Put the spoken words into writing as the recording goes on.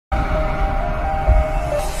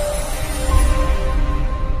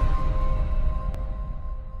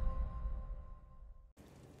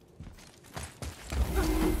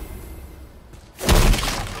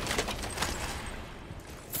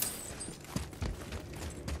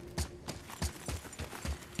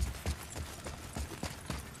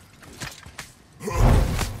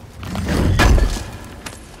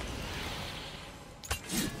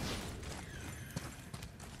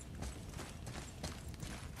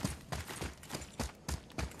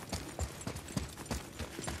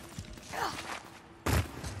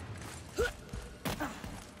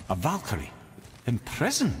Valkyrie,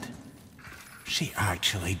 imprisoned. She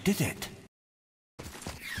actually did it.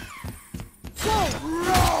 Whoa!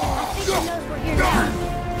 I think he knows we're here now.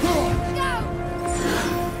 Go!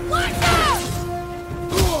 Watch out!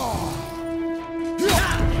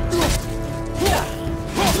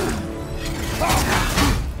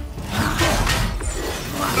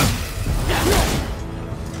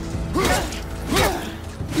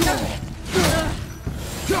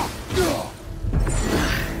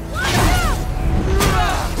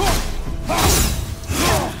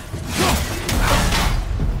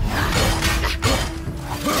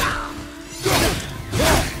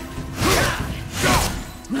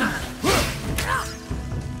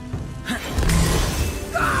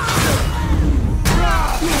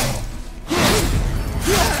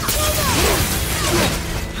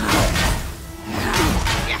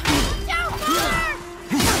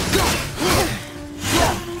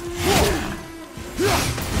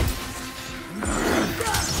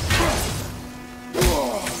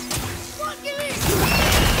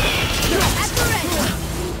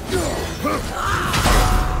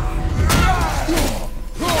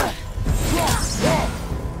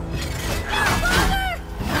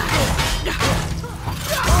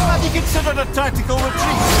 A tactical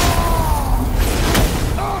retreat.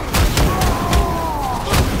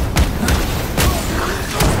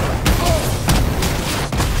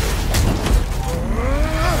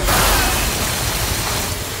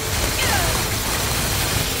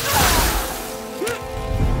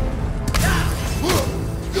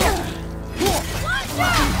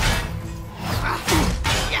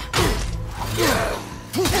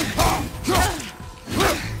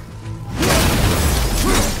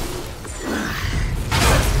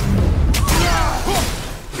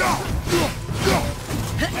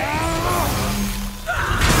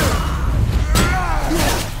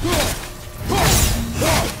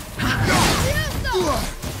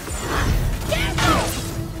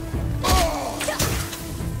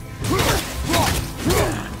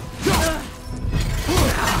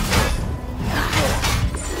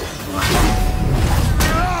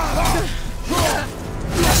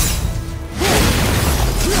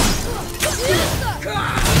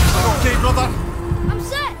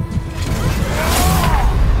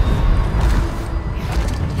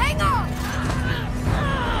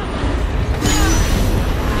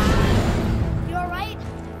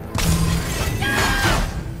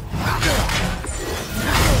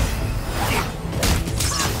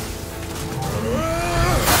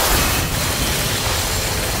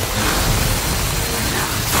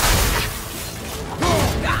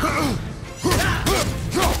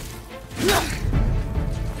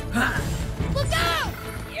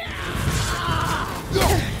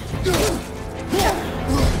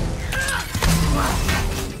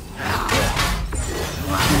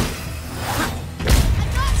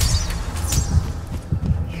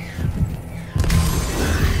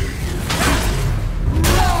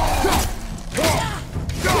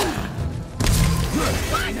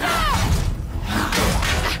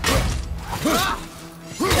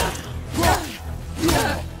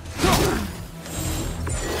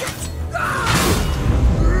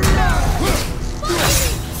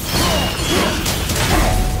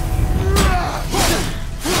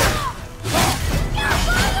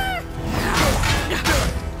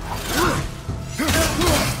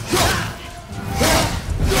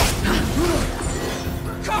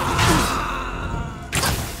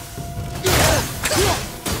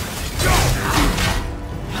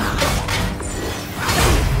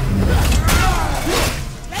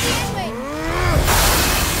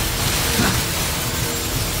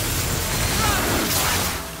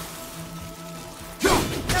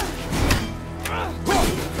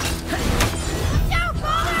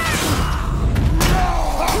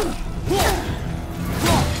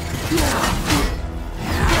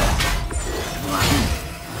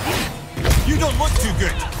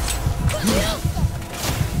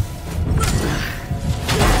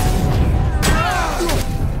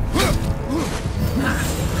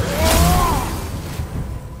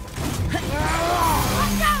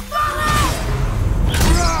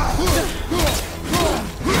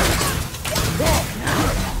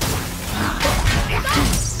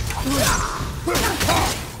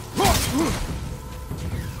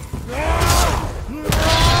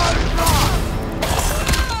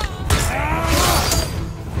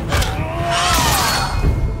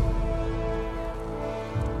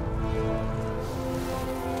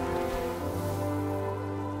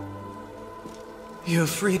 You have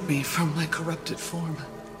freed me from my corrupted form.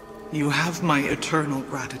 You have my eternal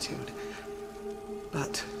gratitude.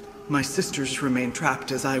 But my sisters remain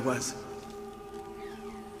trapped as I was.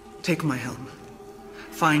 Take my helm.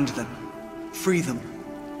 Find them. Free them.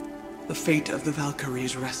 The fate of the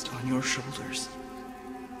Valkyries rests on your shoulders.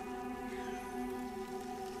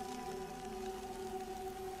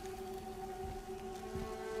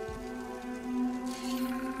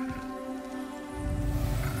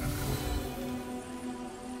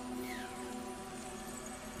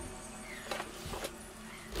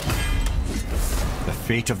 The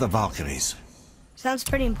fate of the Valkyries. Sounds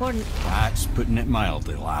pretty important. That's putting it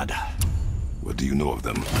mildly, lad. What do you know of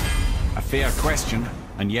them? A fair question,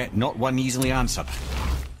 and yet not one easily answered.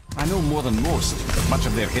 I know more than most, but much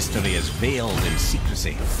of their history is veiled in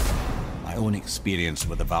secrecy. My own experience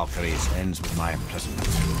with the Valkyries ends with my imprisonment.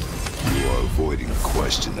 You are avoiding the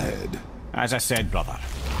question, Head. As I said, brother,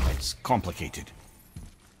 it's complicated.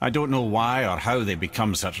 I don't know why or how they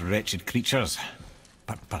become such wretched creatures,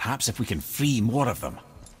 but perhaps if we can free more of them.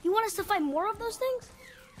 You want us to fight more of those things?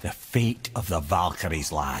 The fate of the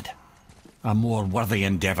Valkyries, lad. A more worthy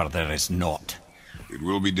endeavor there is not. It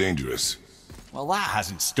will be dangerous. Well, that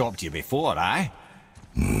hasn't stopped you before, eh?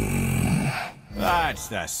 That's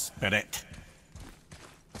the spirit.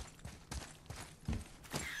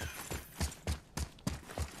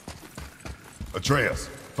 Atreus,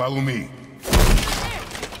 follow me.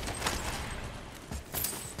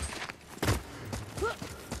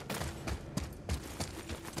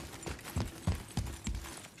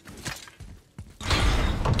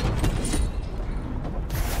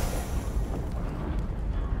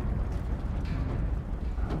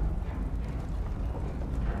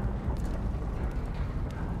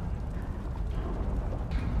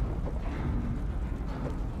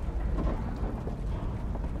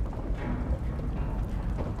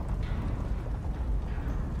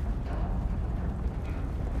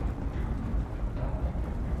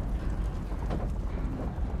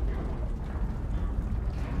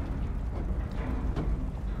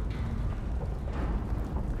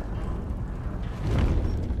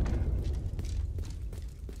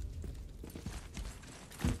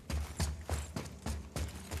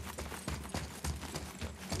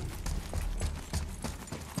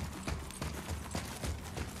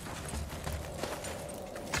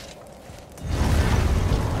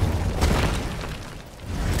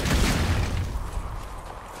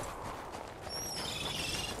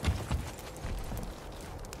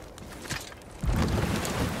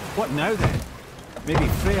 What now then? Maybe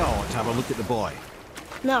Freya ought to have a look at the boy.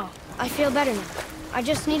 No, I feel better now. I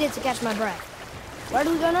just needed to catch my breath. Where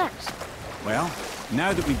do we go next? Well,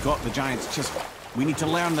 now that we've got the giant's chisel, we need to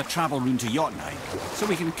learn the travel rune to Jotunheim, so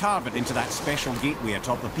we can carve it into that special gateway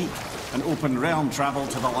atop the peak, and open realm travel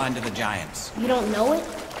to the land of the giants. You don't know it?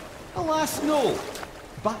 Alas, no.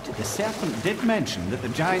 But the serpent did mention that the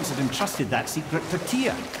giants had entrusted that secret to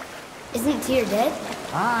Tyr. Isn't Tyr dead?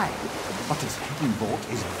 Aye, but his hidden vault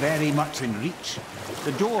is very much in reach.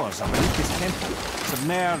 The doors of his temple,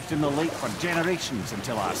 submerged in the lake for generations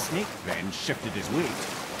until our snake friend shifted his weight.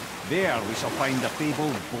 There we shall find the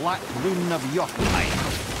fabled Black Rune of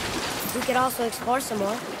Jotunheim. We could also explore some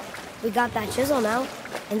more. We got that chisel now,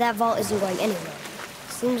 and that vault isn't going anywhere.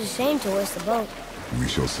 Seems a shame to waste the boat. We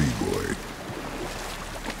shall see, boy.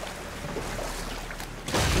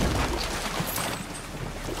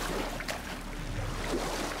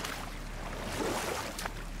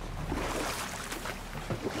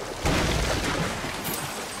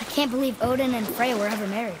 I can't believe Odin and Frey were ever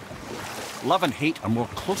married. Love and hate are more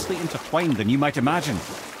closely intertwined than you might imagine.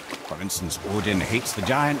 For instance, Odin hates the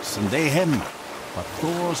giants and they him. But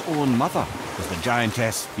Thor's own mother was the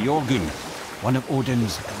giantess Fjorgun, one of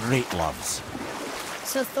Odin's great loves.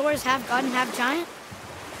 So Thor's half god and half giant?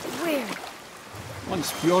 Weird.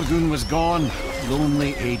 Once Fjorgun was gone,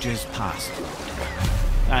 lonely ages passed.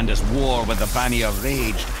 And as war with the Vanir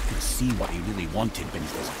raged, I could see what he really wanted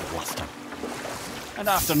beneath his bluster. And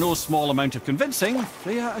after no small amount of convincing,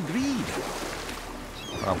 Freya agreed.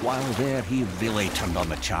 For a while there, he really turned on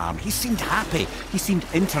the charm. He seemed happy. He seemed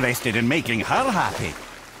interested in making her happy.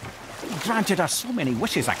 He granted her so many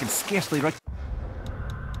wishes I could scarcely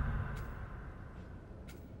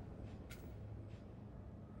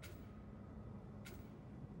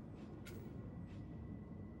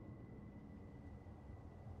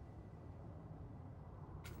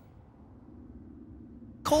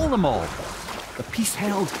call them all. The peace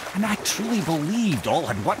held, and I truly believed all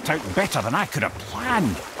had worked out better than I could have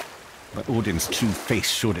planned. But Odin's true face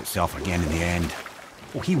showed itself again in the end.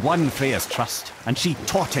 Oh, he won Freya's trust, and she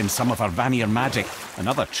taught him some of her Vanir magic,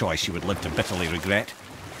 another choice she would live to bitterly regret.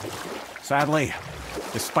 Sadly,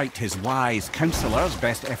 despite his wise counsellors'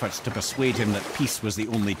 best efforts to persuade him that peace was the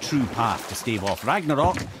only true path to stave off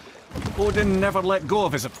Ragnarok, Odin never let go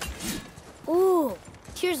of his... Ooh,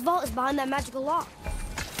 Tyr's vault is behind that magical lock.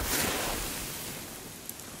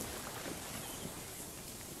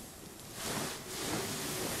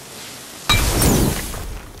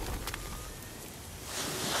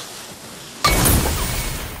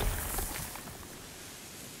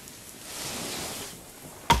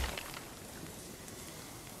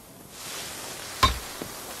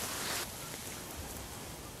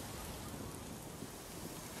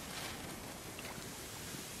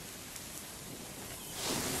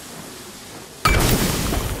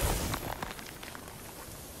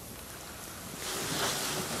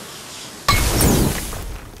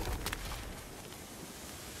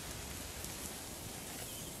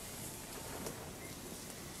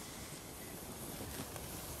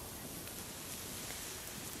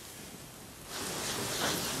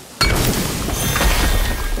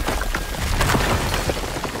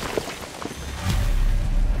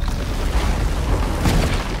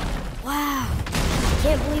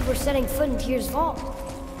 We're setting foot in Tyr's vault.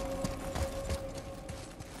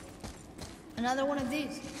 Another one of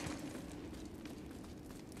these.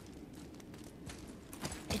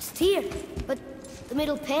 It's Tyr, but the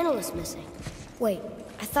middle panel is missing. Wait,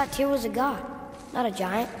 I thought Tyr was a god, not a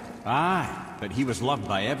giant. Aye, but he was loved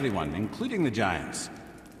by everyone, including the giants.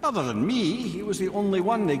 Other than me, he was the only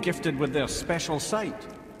one they gifted with their special sight.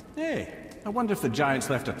 Hey, I wonder if the giants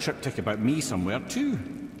left a triptych about me somewhere too.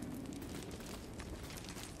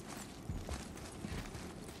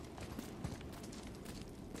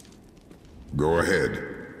 Go ahead.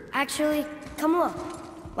 Actually, come look.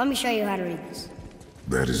 Let me show you how to read this.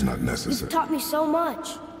 That is not necessary. You've taught me so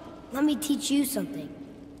much. Let me teach you something.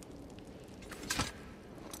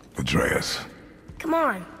 Atreus. Come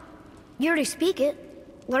on. You already speak it.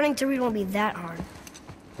 Learning to read won't be that hard.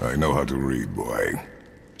 I know how to read, boy.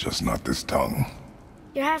 Just not this tongue.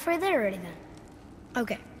 You're halfway there already then.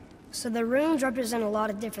 Okay, so the runes represent a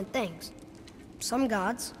lot of different things. Some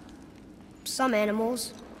gods, some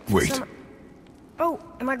animals. Wait. Some... Oh,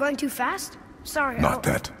 am I going too fast? Sorry. Not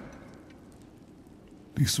that.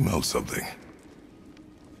 Do you smell something?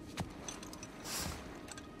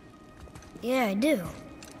 Yeah, I do.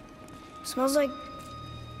 Smells like...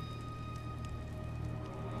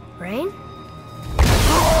 rain?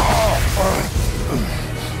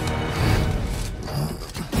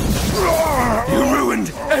 You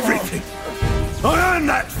ruined everything! I earned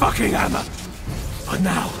that fucking hammer! And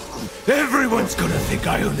now, everyone's gonna think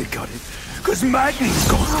I only got it because Magni's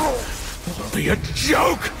gone. It'll be a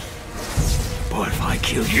joke! But if I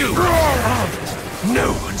kill you,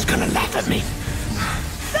 no one's gonna laugh at me.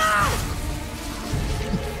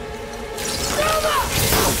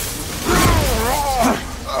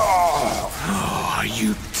 Oh, are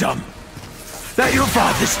you dumb? That your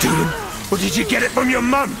father's doing? Or did you get it from your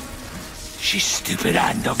mum? She's stupid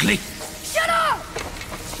and ugly. Shut up!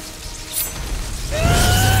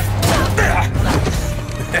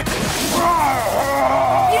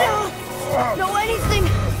 You don't know anything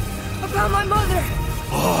about my mother.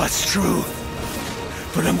 Oh, it's true.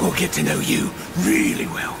 But I'm gonna get to know you really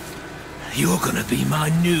well. You're gonna be my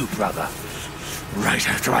new brother. Right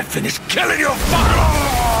after I finish killing your father!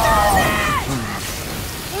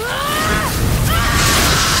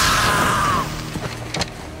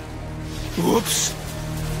 Whoops.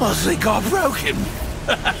 I think I broke him.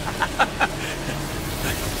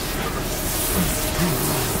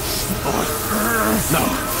 No.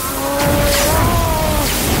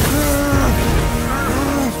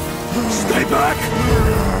 Stay back.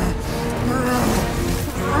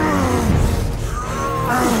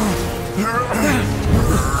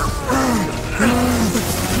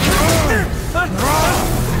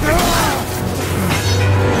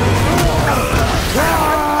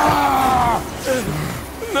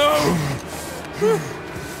 No!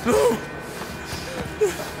 No!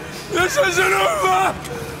 This isn't over!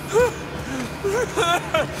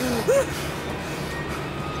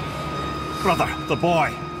 Brother, the boy.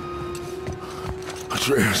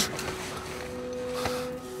 Atreus.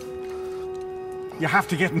 You have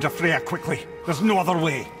to get into Freya quickly. There's no other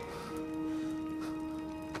way.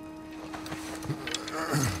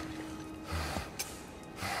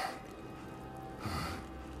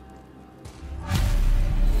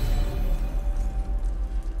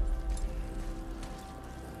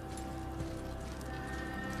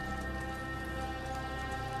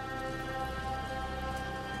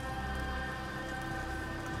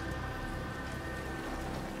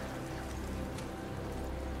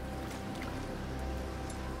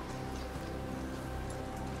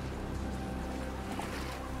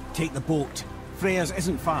 Take the boat. Freya's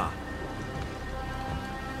isn't far.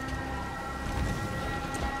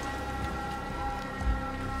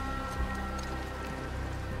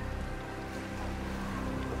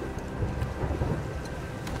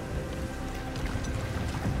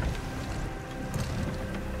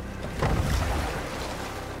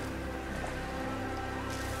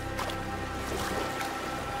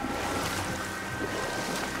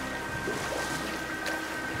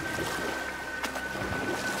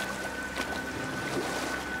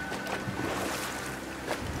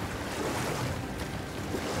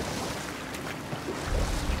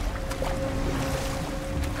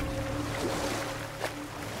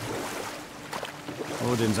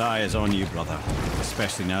 Odin's eye is on you, brother.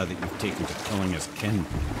 Especially now that you've taken to killing his kin.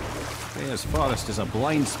 Freya's forest is a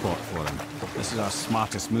blind spot for him. This is our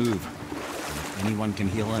smartest move. And if anyone can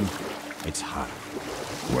heal him, it's her.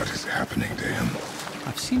 What is happening to him?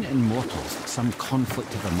 I've seen in mortals that some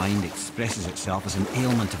conflict of the mind expresses itself as an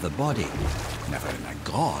ailment of the body. Never in a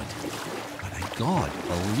god, but a god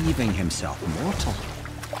believing himself mortal.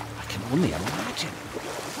 I can only imagine.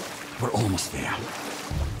 We're almost there.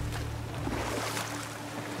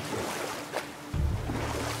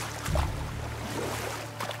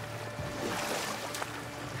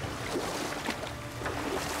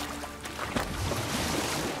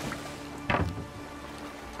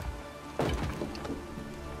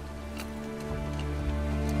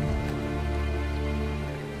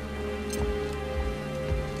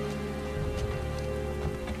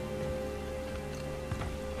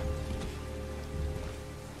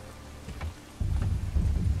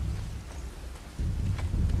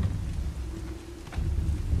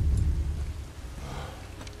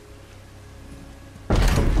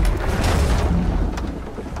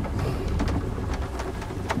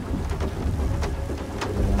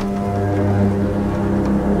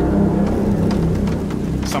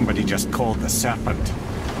 Somebody just called the serpent.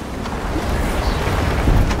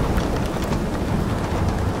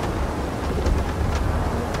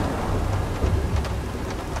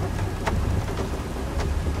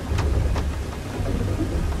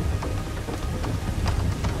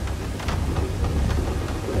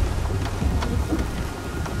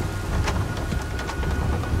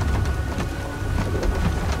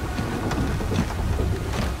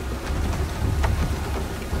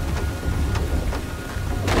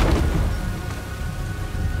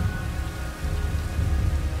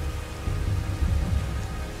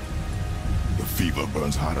 Fever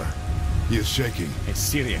burns hotter. He is shaking. It's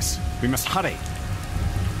serious. We must hurry.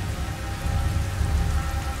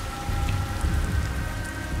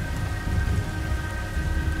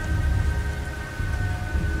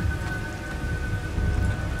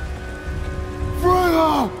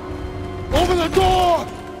 Freya! Open the door!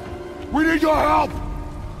 We need your help!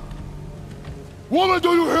 Woman, do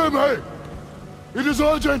you hear me? It is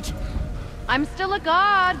urgent! I'm still a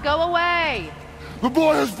god. Go away. The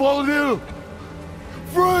boy has fallen ill!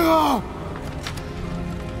 Freya!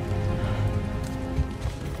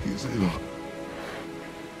 He is ill.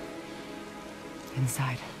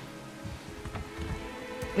 Inside.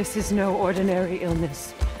 This is no ordinary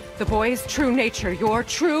illness. The boy's true nature, your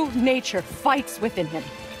true nature, fights within him.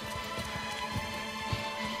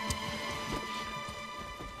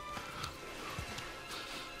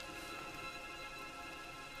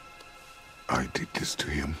 I did this to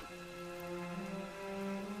him.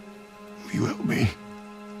 Will you help me?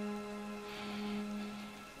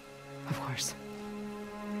 Of course.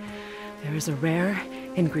 There is a rare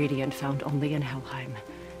ingredient found only in Helheim.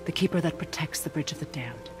 The keeper that protects the Bridge of the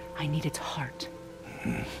Damned. I need its heart.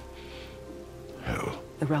 Hell.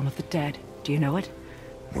 The realm of the dead. Do you know it?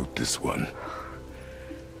 Not this one.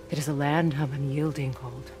 It is a land of unyielding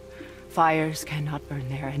cold. Fires cannot burn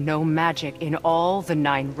there, and no magic in all the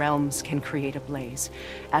 9 realms can create a blaze.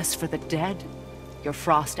 As for the dead, your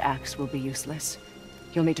frost axe will be useless.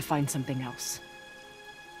 You'll need to find something else.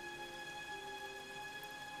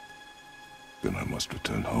 Then I must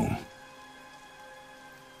return home.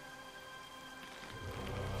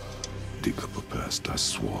 Dig up a past I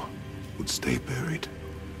swore would stay buried.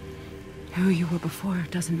 Who you were before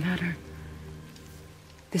doesn't matter.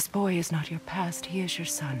 This boy is not your past, he is your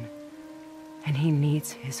son. And he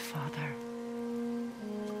needs his father.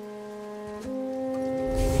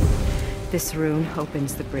 This rune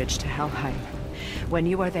opens the bridge to Helheim. When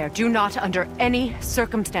you are there, do not under any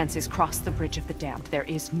circumstances cross the Bridge of the Damned. There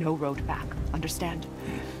is no road back. Understand?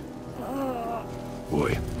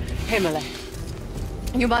 Boy. Himmele.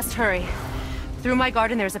 You must hurry. Through my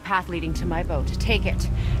garden there's a path leading to my boat. Take it.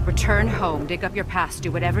 Return home. Dig up your past.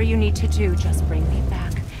 Do whatever you need to do. Just bring me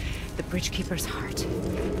back the Bridgekeeper's heart.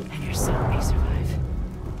 And your son may survive.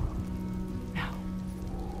 Now.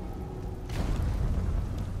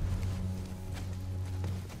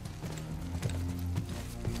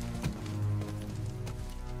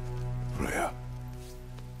 Freya.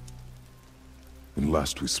 When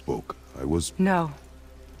last we spoke, I was... No.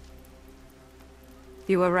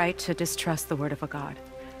 You were right to distrust the word of a god.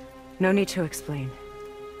 No need to explain.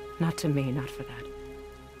 Not to me, not for that.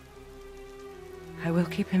 I will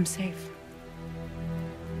keep him safe.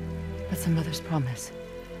 That's a mother's promise.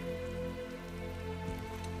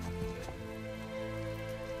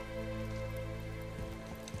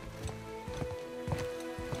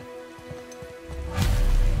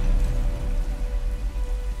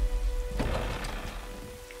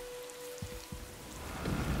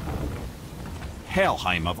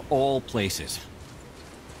 Helheim of all places.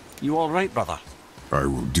 You all right, brother? I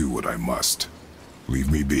will do what I must.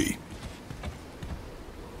 Leave me be.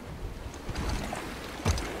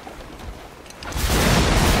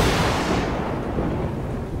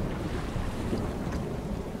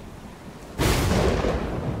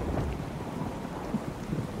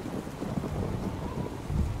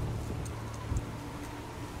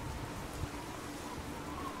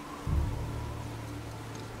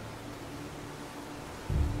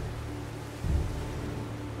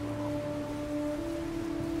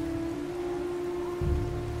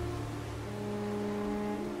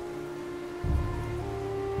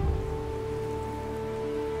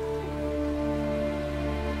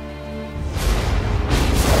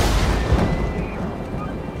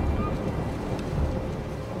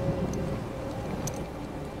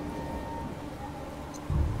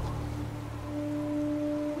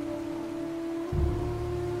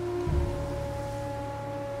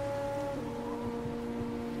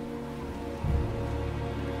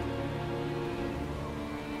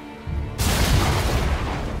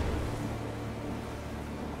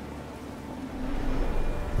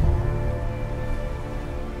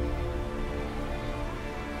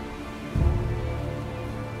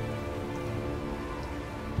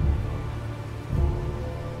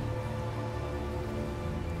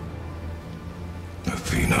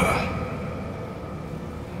 Athena.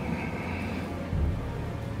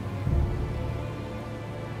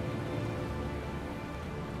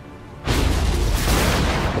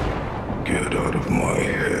 Get out of my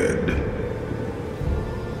head.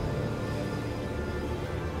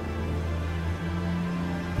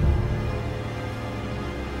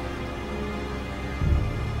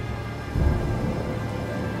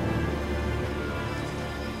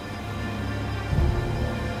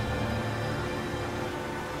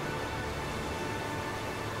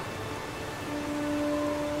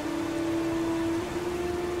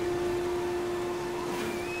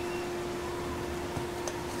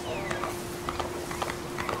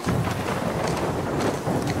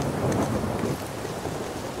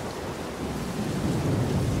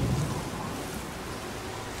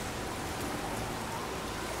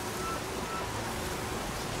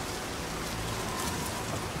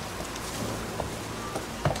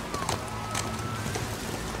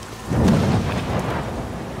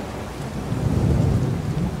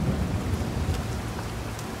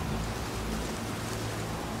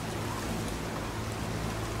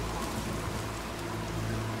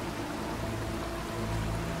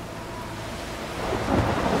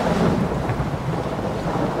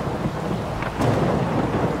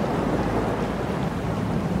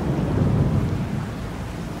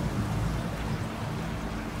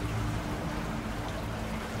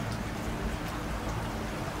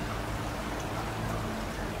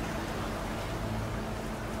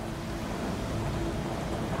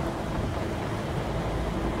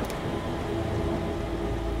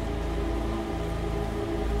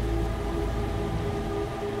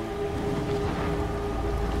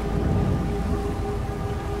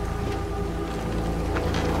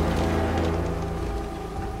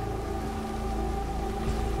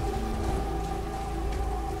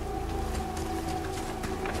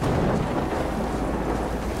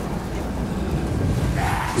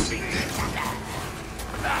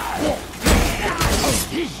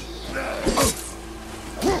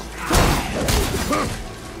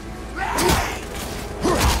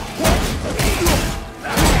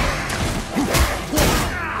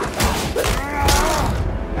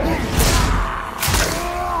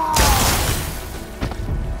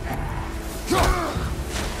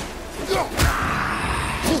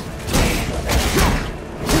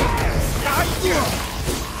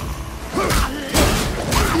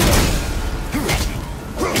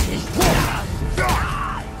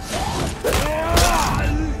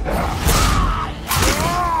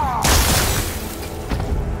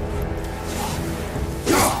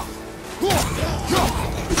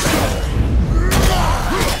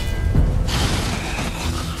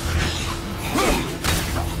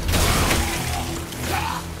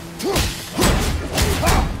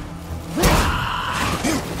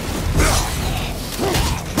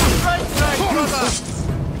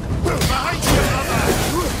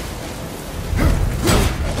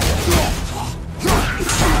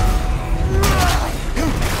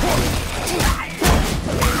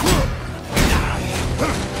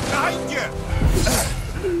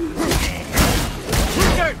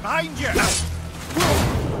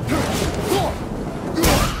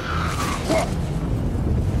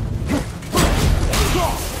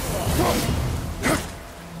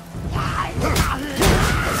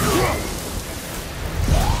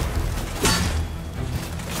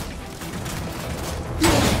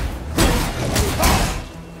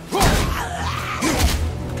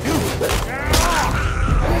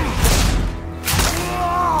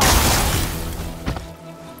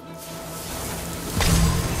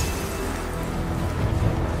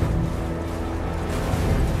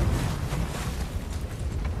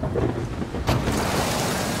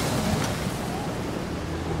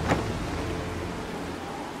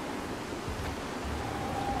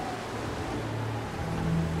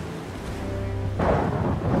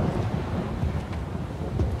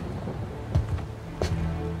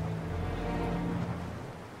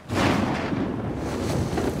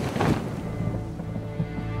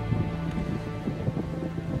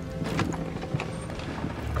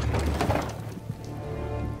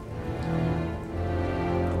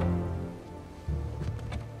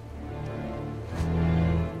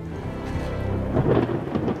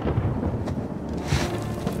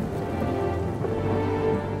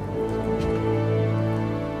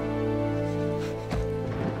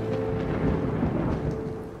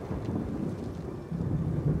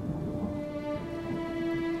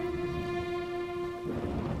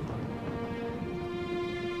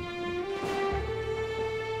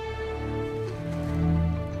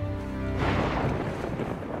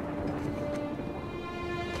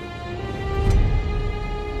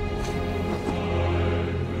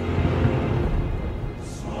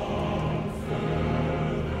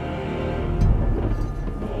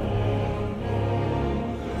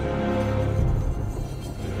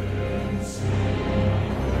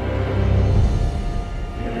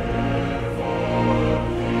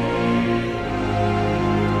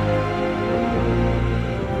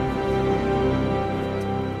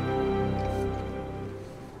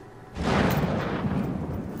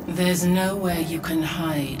 There's nowhere you can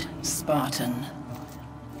hide, Spartan.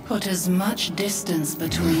 Put as much distance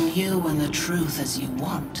between you and the truth as you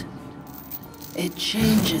want. It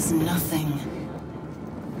changes nothing.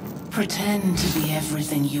 Pretend to be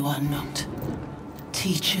everything you are not.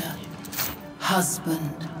 Teacher,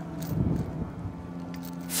 husband,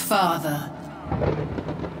 father.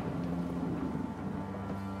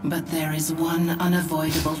 But there is one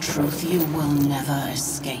unavoidable truth you will never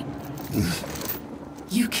escape.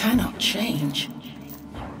 You cannot change.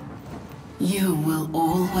 You will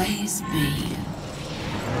always be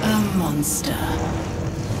a monster.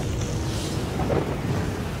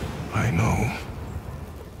 I know.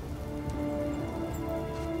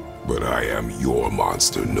 But I am your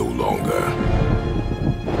monster no longer.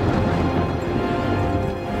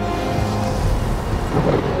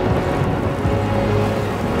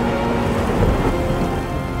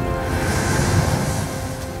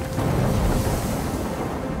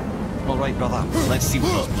 All right, brother. Let's see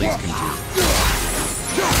what those blades can do.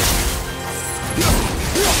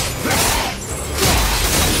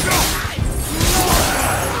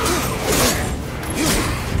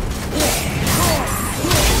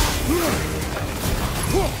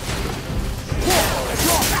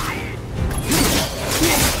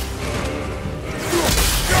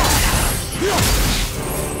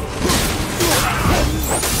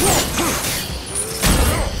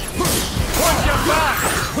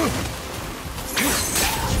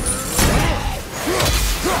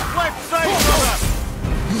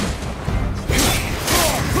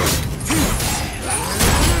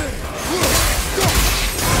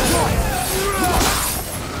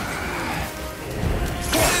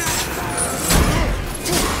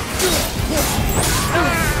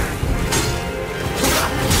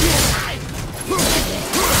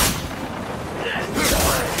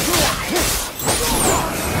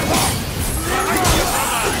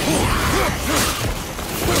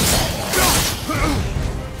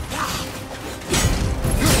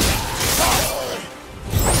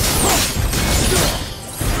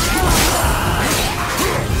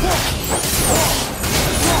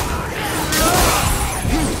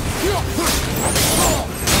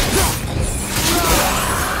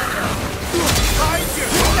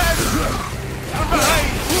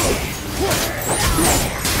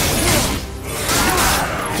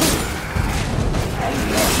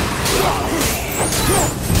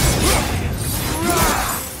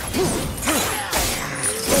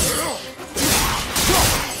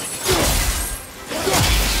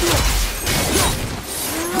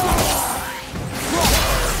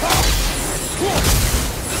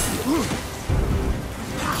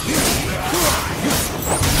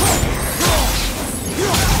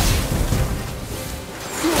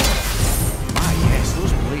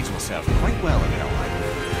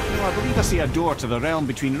 A door to the realm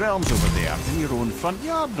between realms over there, in your own front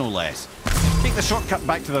yard, no less. Take the shortcut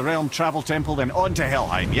back to the realm travel temple, then on to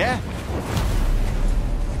Helheim, yeah?